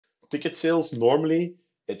ticket sales normally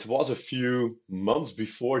it was a few months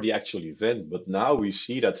before the actual event, but now we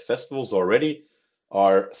see that festivals already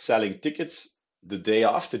are selling tickets the day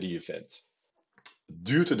after the event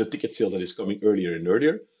due to the ticket sales that is coming earlier and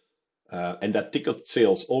earlier. And that ticket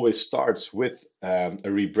sales always starts with a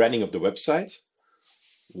rebranding of the website.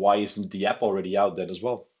 Why isn't the app already out then as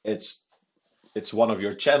well? It's one of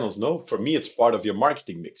your channels, no? For me, it's part of your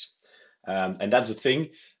marketing mix. And that's the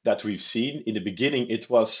thing that we've seen. In the beginning, it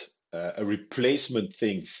was a replacement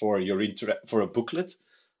thing for for a booklet,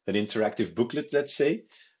 an interactive booklet, let's say,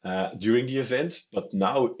 during the event. But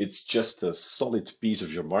now it's just a solid piece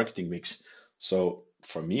of your marketing mix. So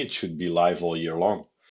for me, it should be live all year long.